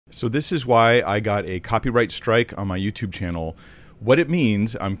So this is why I got a copyright strike on my YouTube channel. What it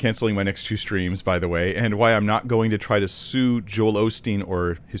means, I'm canceling my next 2 streams, by the way, and why I'm not going to try to sue Joel Osteen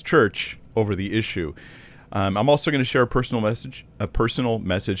or his church over the issue. I'm also going to share a personal message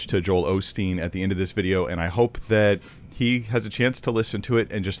to Joel Osteen at the end of this video, and I hope that he has a chance to listen to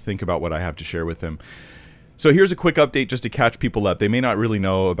it and just think about what I have to share with him. So here's a quick update just to catch people up. They may not really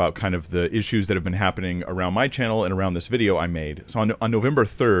know about kind of the issues that have been happening around my channel and around this video I made. So on November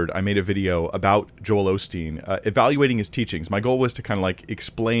 3rd, I made a video about Joel Osteen, evaluating his teachings. My goal was to kind of like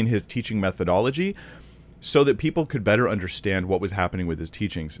explain his teaching methodology so that people could better understand what was happening with his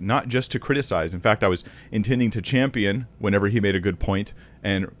teachings, not just to criticize. In fact, I was intending to champion whenever he made a good point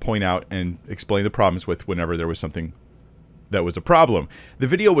and point out and explain the problems with whenever there was something that was a problem. The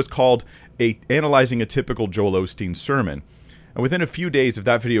video was called Analyzing a Typical Joel Osteen Sermon. And within a few days of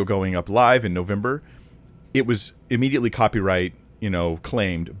that video going up live in November, it was immediately copyright,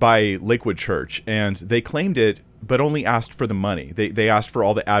 claimed by Lakewood Church. And they claimed it, but only asked for the money. They asked for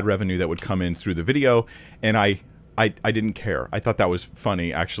all the ad revenue that would come in through the video. And I didn't care. I thought that was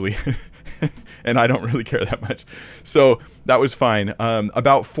funny, actually. And I don't really care that much. So that was fine.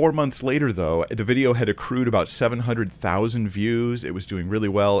 About 4 months later, though, the video had accrued about 700,000 views. It was doing really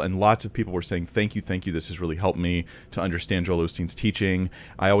well. And lots of people were saying, thank you. This has really helped me to understand Joel Osteen's teaching.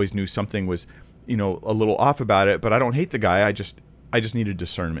 I always knew something was, a little off about it, but I don't hate the guy. I just needed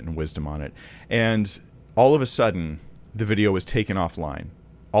discernment and wisdom on it. And all of a sudden, the video was taken offline.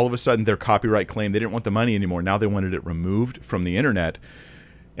 All of a sudden, their copyright claim, they didn't want the money anymore. Now they wanted it removed from the internet.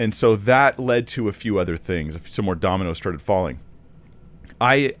 And so that led to a few other things. Some more dominoes started falling.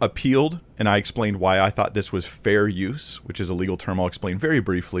 I appealed, and I explained why I thought this was fair use, which is a legal term I'll explain very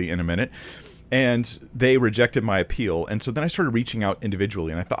briefly in a minute. And they rejected my appeal. And so then I started reaching out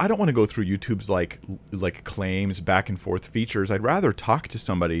individually. And I thought, I don't want to go through YouTube's like claims, back and forth features. I'd rather talk to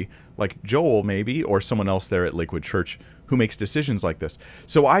somebody like Joel maybe, or someone else there at Lakewood Church who makes decisions like this.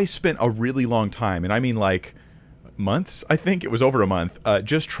 So I spent a really long time, and I mean like months, I think it was over a month,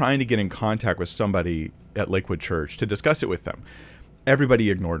 just trying to get in contact with somebody at Lakewood Church to discuss it with them. Everybody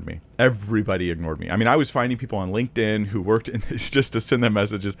ignored me. Everybody ignored me. I mean, I was finding people on LinkedIn who worked in this just to send them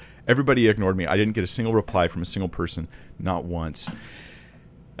messages. Everybody ignored me. I didn't get a single reply from a single person, not once.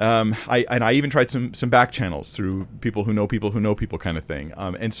 I even tried some back channels through people who know people kind of thing.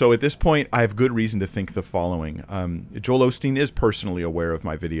 And so at this point, I have good reason to think the following. Joel Osteen is personally aware of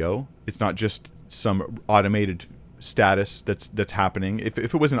my video. It's not just some automated status that's happening. If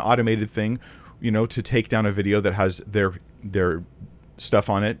it was an automated thing, to take down a video that has their stuff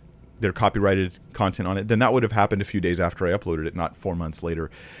on it, their copyrighted content on it, then that would have happened a few days after I uploaded it, not 4 months later.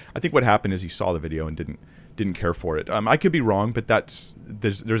 I think what happened is he saw the video and didn't care for it. I could be wrong, but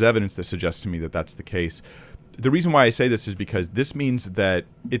there's evidence that suggests to me that that's the case. The reason why I say this is because this means that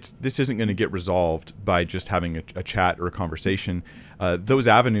this isn't going to get resolved by just having a chat or a conversation. Those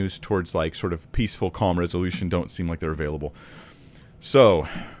avenues towards like sort of peaceful, calm resolution don't seem like they're available. So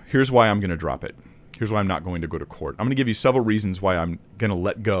here's why I'm going to drop it. Here's why I'm not going to go to court. I'm going to give you several reasons why I'm going to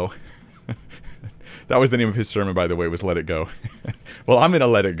let go. That was the name of his sermon, by the way, was Let It Go. Well, I'm going to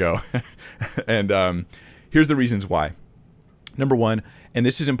let it go. And here's the reasons why. Number one, and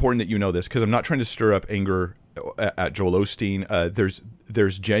this is important that you know this because I'm not trying to stir up anger at Joel Osteen.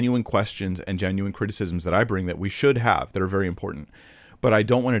 There's genuine questions and genuine criticisms that I bring that we should have that are very important. But I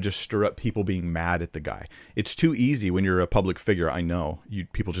don't want to just stir up people being mad at the guy. It's too easy when you're a public figure. I know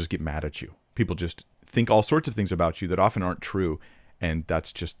people just get mad at you. People just think all sorts of things about you that often aren't true. And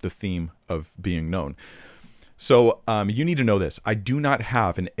that's just the theme of being known. So you need to know this. I do not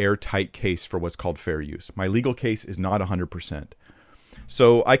have an airtight case for what's called fair use. My legal case is not 100%.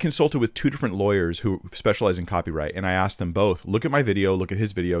 So I consulted with 2 different lawyers who specialize in copyright. And I asked them both, look at my video, look at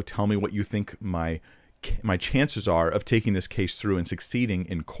his video, tell me what you think my chances are of taking this case through and succeeding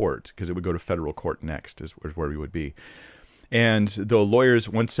in court, because it would go to federal court next is where we would be. And the lawyers,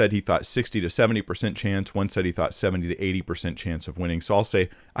 one said he thought 60 to 70% chance, one said he thought 70 to 80% chance of winning. So I'll say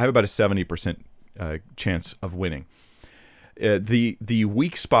I have about a 70% chance of winning. The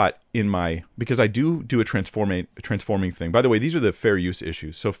weak spot in because I do a transforming thing. By the way, these are the fair use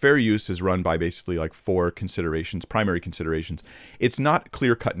issues. So fair use is run by basically like 4 considerations, primary considerations. It's not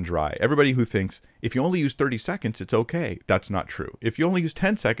clear, cut, and dry. Everybody who thinks if you only use 30 seconds, it's okay. That's not true. If you only use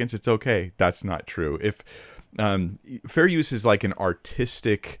 10 seconds, it's okay. That's not true. Fair use is like an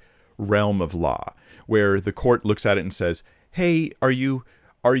artistic realm of law where the court looks at it and says, hey, are you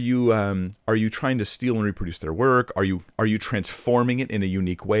are you trying to steal and reproduce their work? Are you transforming it in a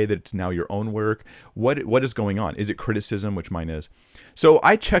unique way that it's now your own work? What is going on? Is it criticism, which mine is? So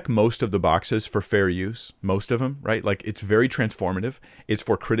I check most of the boxes for fair use, most of them, right? Like it's very transformative. It's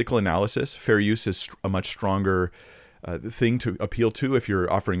for critical analysis. Fair use is a much stronger thing to appeal to if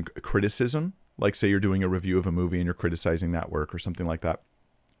you're offering criticism. Like say you're doing a review of a movie and you're criticizing that work or something like that.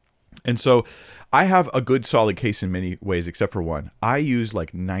 And so I have a good solid case in many ways, except for one. I use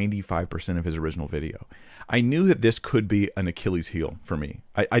like 95% of his original video. I knew that this could be an Achilles heel for me.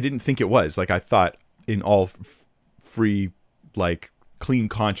 I didn't think it was. Like I thought in all free, like clean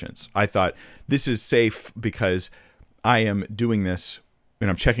conscience, I thought this is safe because I am doing this and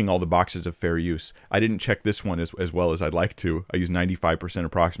I'm checking all the boxes of fair use. I didn't check this one as well as I'd like to. I use 95%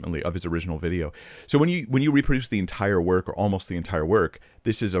 approximately of his original video. So when you reproduce the entire work or almost the entire work,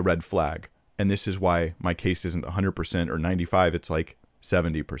 this is a red flag. And this is why my case isn't 100% or 95, it's like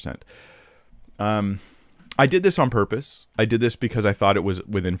 70%. I did this on purpose. I did this because I thought it was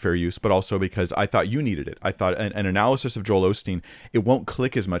within fair use, but also because I thought you needed it. I thought an analysis of Joel Osteen, it won't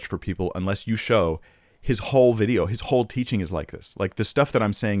click as much for people unless you show his whole video, his whole teaching is like this. Like the stuff that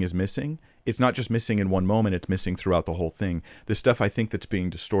I'm saying is missing. It's not just missing in one moment, it's missing throughout the whole thing. The stuff I think that's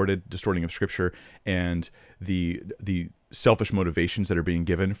being distorting of scripture, and the selfish motivations that are being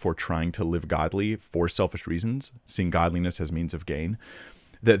given for trying to live godly for selfish reasons, seeing godliness as means of gain,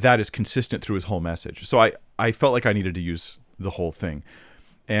 that is consistent through his whole message. So I felt like I needed to use the whole thing.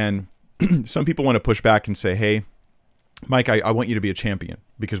 And some people want to push back and say, hey, Mike, I want you to be a champion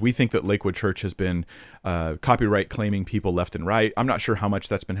because we think that Lakewood Church has been copyright claiming people left and right. I'm not sure how much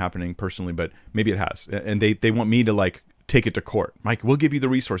that's been happening personally, but maybe it has. And they want me to like take it to court. Mike, we'll give you the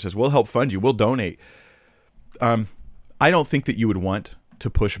resources. We'll help fund you. We'll donate. I don't think that you would want to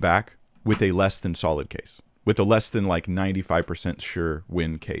push back with a less than solid case, with a less than like 95% sure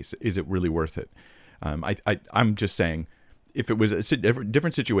win case. Is it really worth it? I'm just saying, if it was a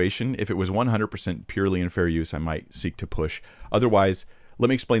different situation, if it was 100% purely in fair use, I might seek to push. Otherwise, let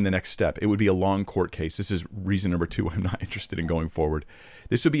me explain the next step. It would be a long court case. This is reason number 2 I'm not interested in going forward.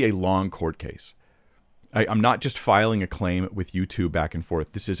 This would be a long court case. I'm not just filing a claim with YouTube back and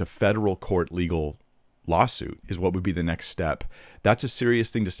forth. This is a federal court legal lawsuit is what would be the next step. That's a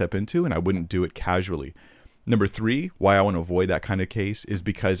serious thing to step into, and I wouldn't do it casually. Number 3, why I want to avoid that kind of case is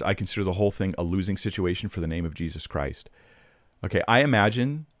because I consider the whole thing a losing situation for the name of Jesus Christ. Okay, I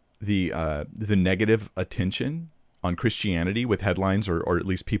imagine the negative attention on Christianity with headlines or at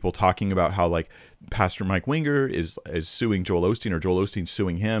least people talking about how like Pastor Mike Winger is suing Joel Osteen or Joel Osteen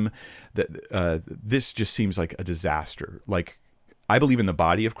suing him. That this just seems like a disaster. Like I believe in the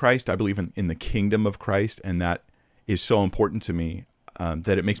body of Christ. I believe in the kingdom of Christ, and that is so important to me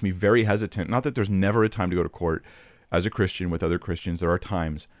that it makes me very hesitant. Not that there's never a time to go to court as a Christian with other Christians. There are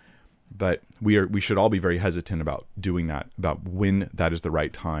times. But we should all be very hesitant about doing that, about when that is the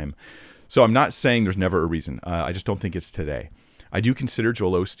right time. So I'm not saying there's never a reason. I just don't think it's today. I do consider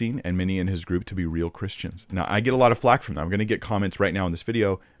Joel Osteen and many in his group to be real Christians. Now, I get a lot of flack from them. I'm going to get comments right now in this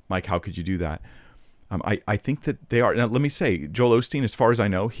video. Mike, how could you do that? I think that they are. Now, let me say, Joel Osteen, as far as I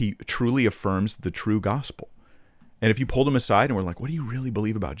know, he truly affirms the true gospel. And if you pulled him aside and were like, what do you really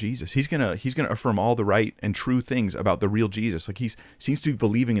believe about Jesus? He's gonna affirm all the right and true things about the real Jesus. Like he seems to be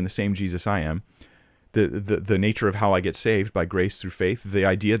believing in the same Jesus I am. The nature of how I get saved by grace through faith. The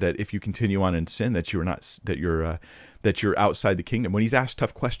idea that if you continue on in sin, that you're outside the kingdom. When he's asked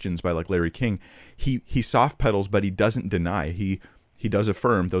tough questions by like Larry King, he soft pedals, but he doesn't deny. He does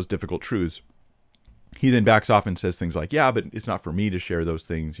affirm those difficult truths. He then backs off and says things like, yeah, but it's not for me to share those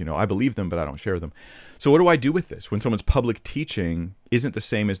things. You know, I believe them, but I don't share them. So what do I do with this when someone's public teaching isn't the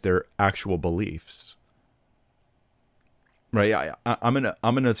same as their actual beliefs? Right? I'm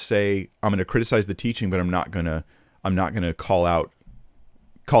gonna say I'm gonna criticize the teaching, but I'm not gonna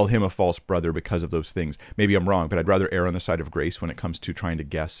call him a false brother because of those things. Maybe I'm wrong, but I'd rather err on the side of grace when it comes to trying to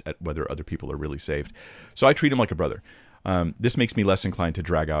guess at whether other people are really saved. So I treat him like a brother. This makes me less inclined to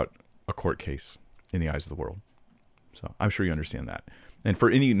drag out a court case in the eyes of the world. So I'm sure you understand that. And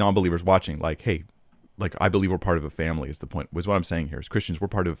for any non-believers watching, like, hey, like I believe we're part of a family is the point, was what I'm saying here. As Christians, we're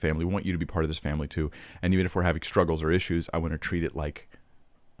part of a family. We want you to be part of this family too. And even if we're having struggles or issues, I want to treat it like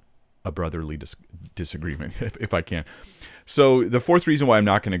a brotherly disagreement if I can. So the 4th reason why I'm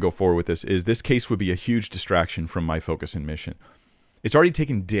not going to go forward with this case would be a huge distraction from my focus and mission. It's already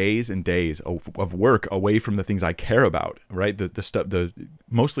taken days and days of work away from the things I care about, right?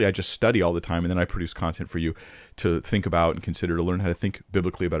 Mostly I just study all the time, and then I produce content for you to think about and consider, to learn how to think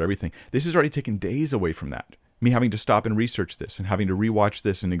biblically about everything. This has already taken days away from that. me having to stop and research this and having to rewatch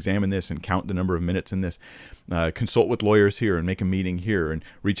this and examine this and count the number of minutes in this, consult with lawyers here and make a meeting here and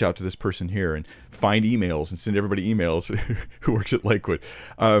reach out to this person here and find emails and send everybody emails who works at Lakewood.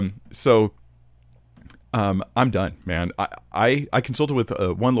 I'm done, man. I consulted with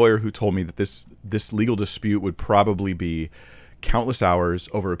one lawyer who told me that this legal dispute would probably be countless hours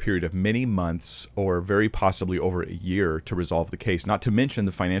over a period of many months or very possibly over a year to resolve the case, not to mention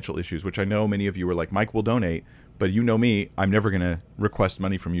the financial issues, which I know many of you were like, Mike will donate, but you know me, I'm never going to request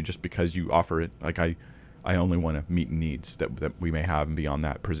money from you just because you offer it. Like I only want to meet needs that we may have, and beyond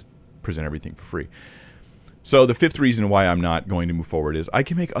that, present everything for free. So the fifth reason why I'm not going to move forward is I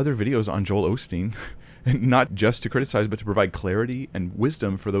can make other videos on Joel Osteen, and not just to criticize, but to provide clarity and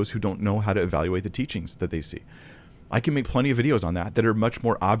wisdom for those who don't know how to evaluate the teachings that they see. I can make plenty of videos on that are much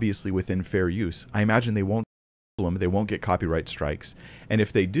more obviously within fair use. I imagine they won't get copyright strikes, and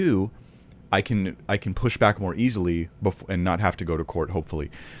if they do, I can push back more easily and not have to go to court, hopefully.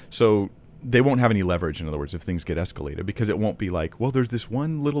 So they won't have any leverage, in other words, if things get escalated, because it won't be like, well, there's this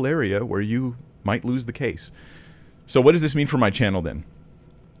one little area where you might lose the case. So what does this mean for my channel then?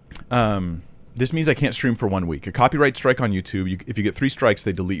 This means I can't stream for 1 week. A copyright strike on YouTube, if you get 3 strikes,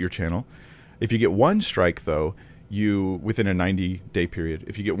 they delete your channel. If you get 1 strike, though, within a 90-day period,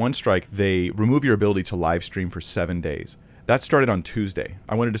 if you get 1 strike, they remove your ability to live stream for 7 days. That started on Tuesday.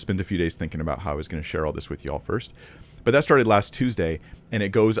 I wanted to spend a few days thinking about how I was going to share all this with you all first. But that started last Tuesday, and it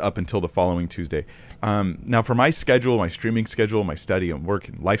goes up until the following Tuesday. Now, for my schedule, my streaming schedule, my study and work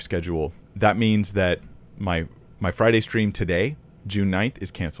and life schedule, that means that my Friday stream today, June 9th,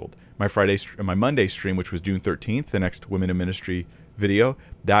 is canceled. My Monday stream, which was June 13th, the next Women in Ministry video,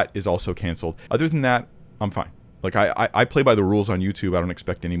 that is also canceled. Other than that, I'm fine. Like I play by the rules on YouTube. I don't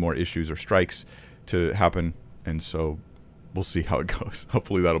expect any more issues or strikes to happen, and so we'll see how it goes.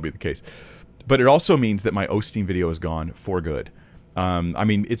 Hopefully that'll be the case. But it also means that my Osteen video is gone for good. I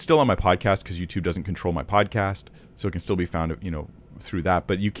mean, it's still on my podcast because YouTube doesn't control my podcast, so it can still be found, through that.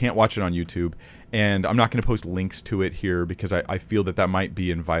 But you can't watch it on YouTube, and I'm not going to post links to it here because I feel that might be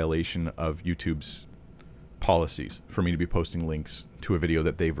in violation of YouTube's policies for me to be posting links to a video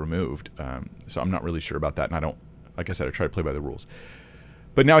that they've removed. So I'm not really sure about that, and I don't. Like I said, I try to play by the rules.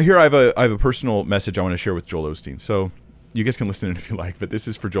 But now here I have a personal message I want to share with Joel Osteen. So you guys can listen in if you like, but this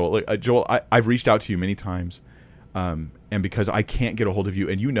is for Joel. Joel, I've reached out to you many times, and because I can't get a hold of you,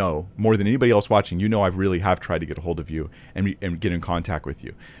 and you know more than anybody else watching, you know I really have tried to get a hold of you and get in contact with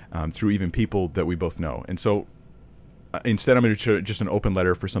you through even people that we both know. And so instead, I'm going to share just an open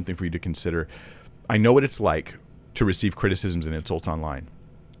letter for something for you to consider. I know what it's like to receive criticisms and insults online.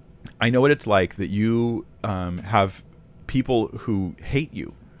 I know what it's like that you have people who hate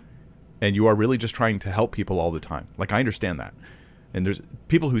you, and you are really just trying to help people all the time. Like, I understand that. And there's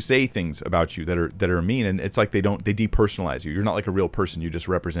people who say things about you that are mean, and it's like they depersonalize you. You're not like a real person. You just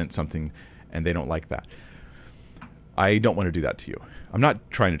represent something, and they don't like that. I don't want to do that to you. I'm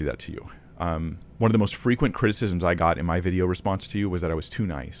not trying to do that to you. One of the most frequent criticisms I got in my video response to you was that I was too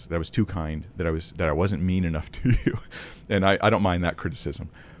nice, that I was too kind, that I wasn't mean enough to you. And I don't mind that criticism.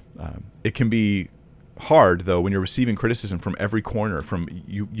 It can be hard, though, when you're receiving criticism from every corner. From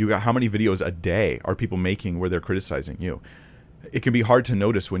you got how many videos a day are people making where they're criticizing you? It can be hard to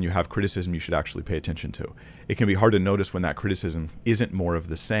notice when you have criticism you should actually pay attention to. It can be hard to notice when that criticism isn't more of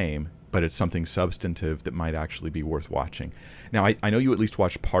the same, but it's something substantive that might actually be worth watching. Now, I know you at least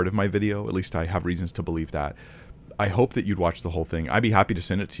watched part of my video. At least I have reasons to believe that. I hope that you'd watch the whole thing. I'd be happy to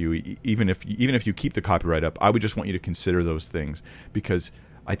send it to you, even if you keep the copyright up. I would just want you to consider those things, because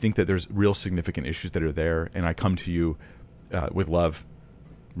I think that there's real significant issues that are there, and I come to you with love,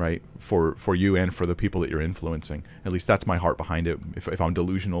 right, for you and for the people that you're influencing. At least that's my heart behind it. If I'm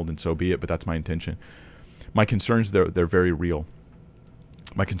delusional, then so be it, but that's my intention. My concerns, they're very real.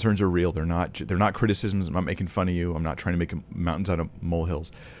 My concerns are real. They're not criticisms. I'm not making fun of you. I'm not trying to make mountains out of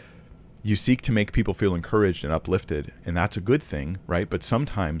molehills. You seek to make people feel encouraged and uplifted, and that's a good thing, right? But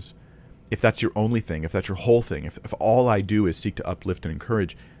sometimes, if that's your only thing, if that's your whole thing, if all I do is seek to uplift and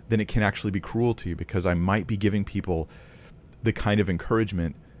encourage, then it can actually be cruelty, because I might be giving people the kind of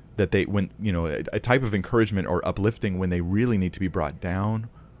encouragement that a type of encouragement or uplifting when they really need to be brought down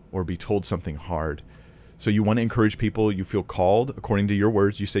or be told something hard. So you want to encourage people. You feel called, according to your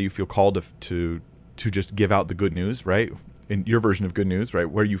words, you say you feel called to just give out the good news, right? In your version of good news, right?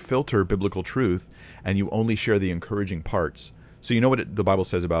 Where you filter biblical truth and you only share the encouraging parts. So you know what the Bible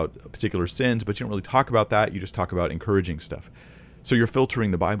says about particular sins, but you don't really talk about that. You just talk about encouraging stuff. So you're filtering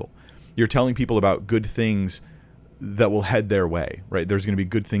the Bible. You're telling people about good things that will head their way, right? There's going to be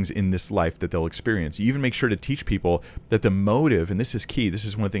good things in this life that they'll experience. You even make sure to teach people that the motive, and this is key, this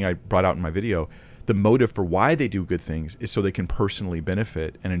is one thing I brought out in my video, the the motive for why they do good things is so they can personally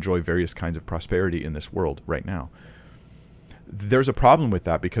benefit and enjoy various kinds of prosperity in this world right now. There's a problem with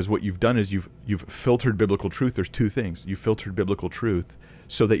that, because what you've done is you've filtered biblical truth. There's two things. You filtered biblical truth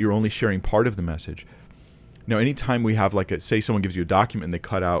so that you're only sharing part of the message. Now, anytime we have say someone gives you a document and they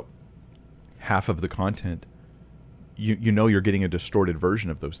cut out half of the content, you know you're getting a distorted version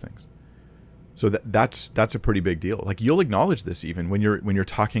of those things. So that's a pretty big deal. Like, you'll acknowledge this even when you're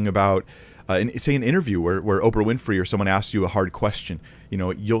talking about say an interview where Oprah Winfrey or someone asks you a hard question.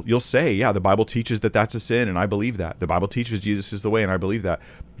 You'll say, yeah, the Bible teaches that that's a sin, and I believe that. The Bible teaches Jesus is the way, and I believe that.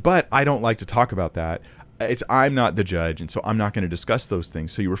 But I don't like to talk about that. I'm not the judge, and so I'm not going to discuss those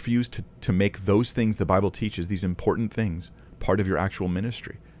things. So you refuse to make those things the Bible teaches, these important things, part of your actual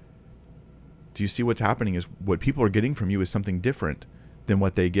ministry. Do you see what's happening? Is what people are getting from you is something different than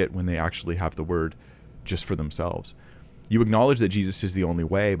what they get when they actually have the word just for themselves. You acknowledge that Jesus is the only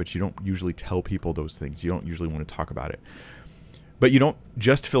way, but you don't usually tell people those things. You don't usually want to talk about it. But you don't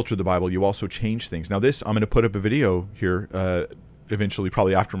just filter the Bible, you also change things. Now I'm going to put up a video here eventually,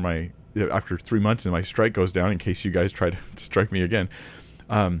 probably after 3 months and my strike goes down, in case you guys try to strike me again.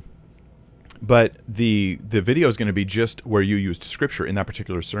 But the video is going to be just where you used scripture in that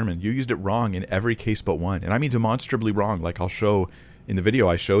particular sermon. You used it wrong in every case but one. And I mean demonstrably wrong. Like I'll show in the video,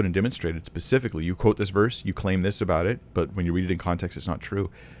 I showed and demonstrated specifically. You quote this verse, you claim this about it, but when you read it in context, it's not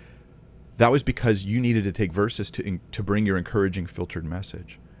true. That was because you needed to take verses to bring your encouraging filtered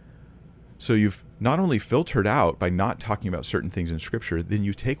message. So you've not only filtered out by not talking about certain things in Scripture, then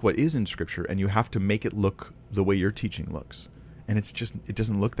you take what is in Scripture and you have to make it look the way your teaching looks. And it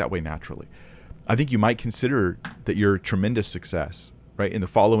doesn't look that way naturally. I think you might consider that your tremendous success, right, in the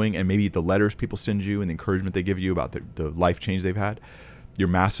following, and maybe the letters people send you and the encouragement they give you about the life change they've had, your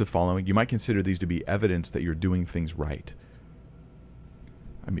massive following, you might consider these to be evidence that you're doing things right.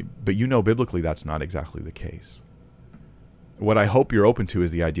 But biblically that's not exactly the case. What I hope you're open to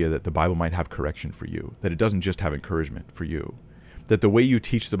is the idea that the Bible might have correction for you, that it doesn't just have encouragement for you, that the way you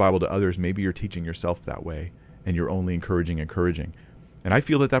teach the Bible to others, maybe you're teaching yourself that way, and you're only encouraging. And I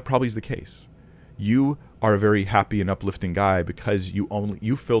feel that probably is the case. You are a very happy and uplifting guy because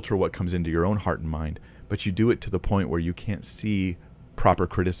you filter what comes into your own heart and mind, but you do it to the point where you can't see proper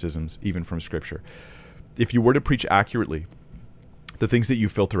criticisms even from Scripture. If you were to preach accurately, the things that you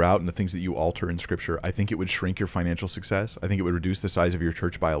filter out and the things that you alter in Scripture, I think it would shrink your financial success. I think it would reduce the size of your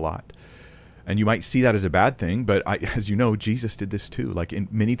church by a lot. And you might see that as a bad thing, but as you know, Jesus did this too. Like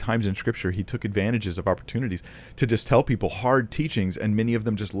many times in Scripture, he took advantages of opportunities to just tell people hard teachings, and many of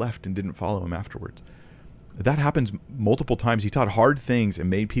them just left and didn't follow him afterwards. That happens multiple times. He taught hard things and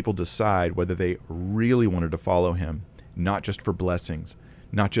made people decide whether they really wanted to follow him, not just for blessings,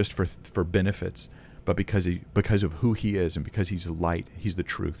 not just for benefits, but because of who he is, and because he's the light, he's the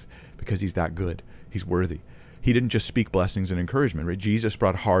truth, because he's that good, he's worthy. He didn't just speak blessings and encouragement, right? Jesus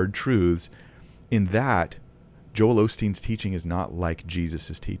brought hard truths. In that, Joel Osteen's teaching is not like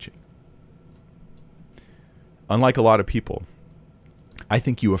Jesus' teaching. Unlike a lot of people, I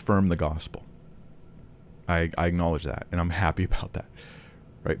think you affirm the gospel. I acknowledge that, and I'm happy about that,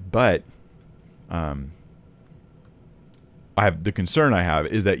 right? But the concern I have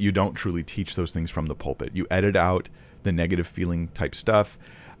is that you don't truly teach those things from the pulpit. You edit out the negative feeling type stuff,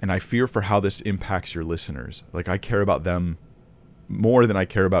 and I fear for how this impacts your listeners. Like, I care about them more than I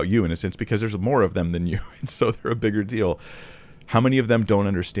care about you, in a sense, because there's more of them than you, and so they're a bigger deal. How many of them don't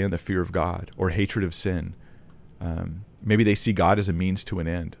understand the fear of God or hatred of sin? Maybe they see God as a means to an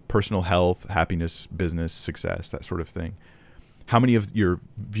end, personal health, happiness, business, success, that sort of thing. How many of your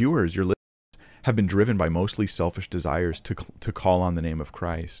viewers, your listeners, have been driven by mostly selfish desires to call on the name of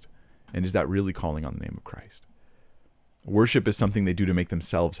Christ? And is that really calling on the name of Christ? Worship is something they do to make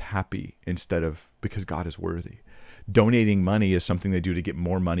themselves happy instead of because God is worthy. Donating money is something they do to get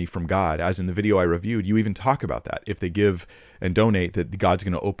more money from God. As in the video I reviewed, you even talk about that. If they give and donate, that God's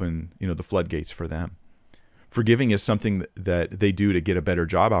going to open, the floodgates for them. Forgiving is something that they do to get a better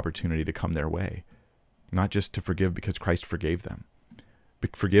job opportunity to come their way, not just to forgive because Christ forgave them.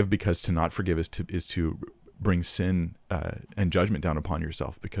 Forgive because to not forgive is to bring sin and judgment down upon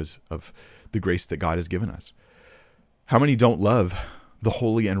yourself because of the grace that God has given us. How many don't love the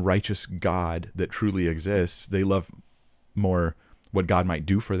holy and righteous God that truly exists? They love more what God might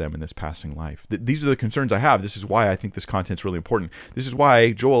do for them in this passing life. These are the concerns I have. This is why I think this content's really important. This is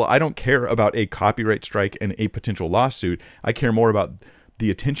why, Joel, I don't care about a copyright strike and a potential lawsuit. I care more about the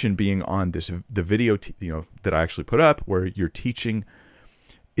attention being on the video that I actually put up, where your teaching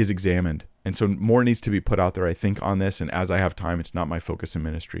is examined. And so more needs to be put out there, I think, on this. And as I have time, it's not my focus in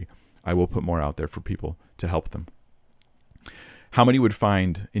ministry, I will put more out there for people to help them. How many would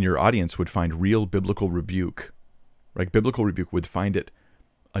find in your audience would find real biblical rebuke, right? Biblical rebuke would find it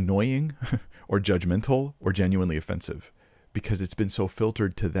annoying or judgmental or genuinely offensive because it's been so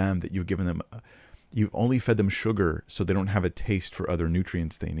filtered to them that you've given them, you've only fed them sugar so they don't have a taste for other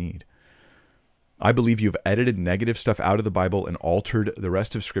nutrients they need. I believe you've edited negative stuff out of the Bible and altered the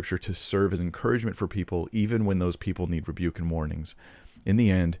rest of Scripture to serve as encouragement for people, even when those people need rebuke and warnings. In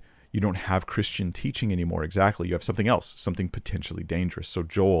the end, you don't have Christian teaching anymore. Exactly. You have something else, something potentially dangerous. So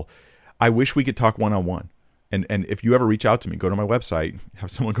Joel, I wish we could talk one-on-one. And if you ever reach out to me, go to my website,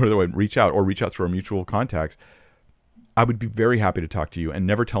 have someone go to the website, reach out, or reach out through our mutual contacts. I would be very happy to talk to you and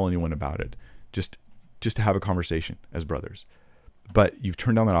never tell anyone about it. Just to have a conversation as brothers. But you've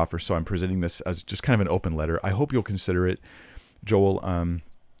turned down that offer, so I'm presenting this as just kind of an open letter. I hope you'll consider it. Joel, I'm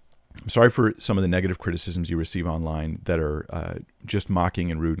sorry for some of the negative criticisms you receive online that are just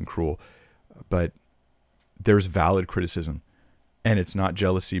mocking and rude and cruel, but there's valid criticism, and it's not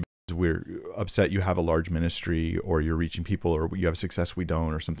jealousy because we're upset you have a large ministry or you're reaching people or you have success we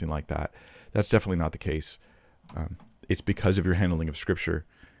don't or something like that. That's definitely not the case. It's because of your handling of Scripture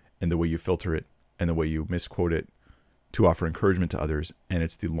and the way you filter it and the way you misquote it to offer encouragement to others, and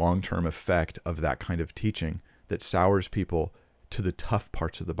it's the long-term effect of that kind of teaching that sours people to the tough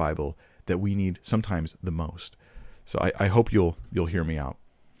parts of the Bible that we need sometimes the most. So I hope you'll hear me out.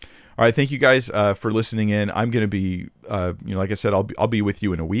 All right, thank you guys for listening in. I'm going to be, like I said, I'll be with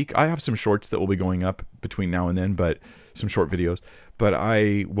you in a week. I have some shorts that will be going up between now and then, but some short videos. But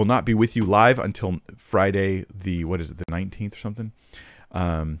I will not be with you live until Friday, the 19th or something.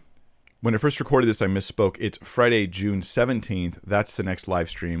 When I first recorded this, I misspoke. It's Friday, June 17th. That's the next live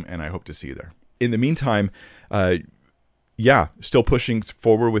stream, and I hope to see you there. In the meantime, still pushing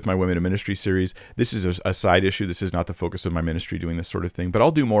forward with my Women in Ministry series. This is a side issue. This is not the focus of my ministry, doing this sort of thing, but I'll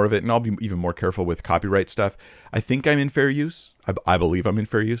do more of it, and I'll be even more careful with copyright stuff. I think I'm in fair use. I believe I'm in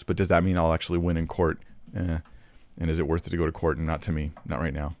fair use, but does that mean I'll actually win in court? And is it worth it to go to court? And not to me. Not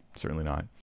right now. Certainly not.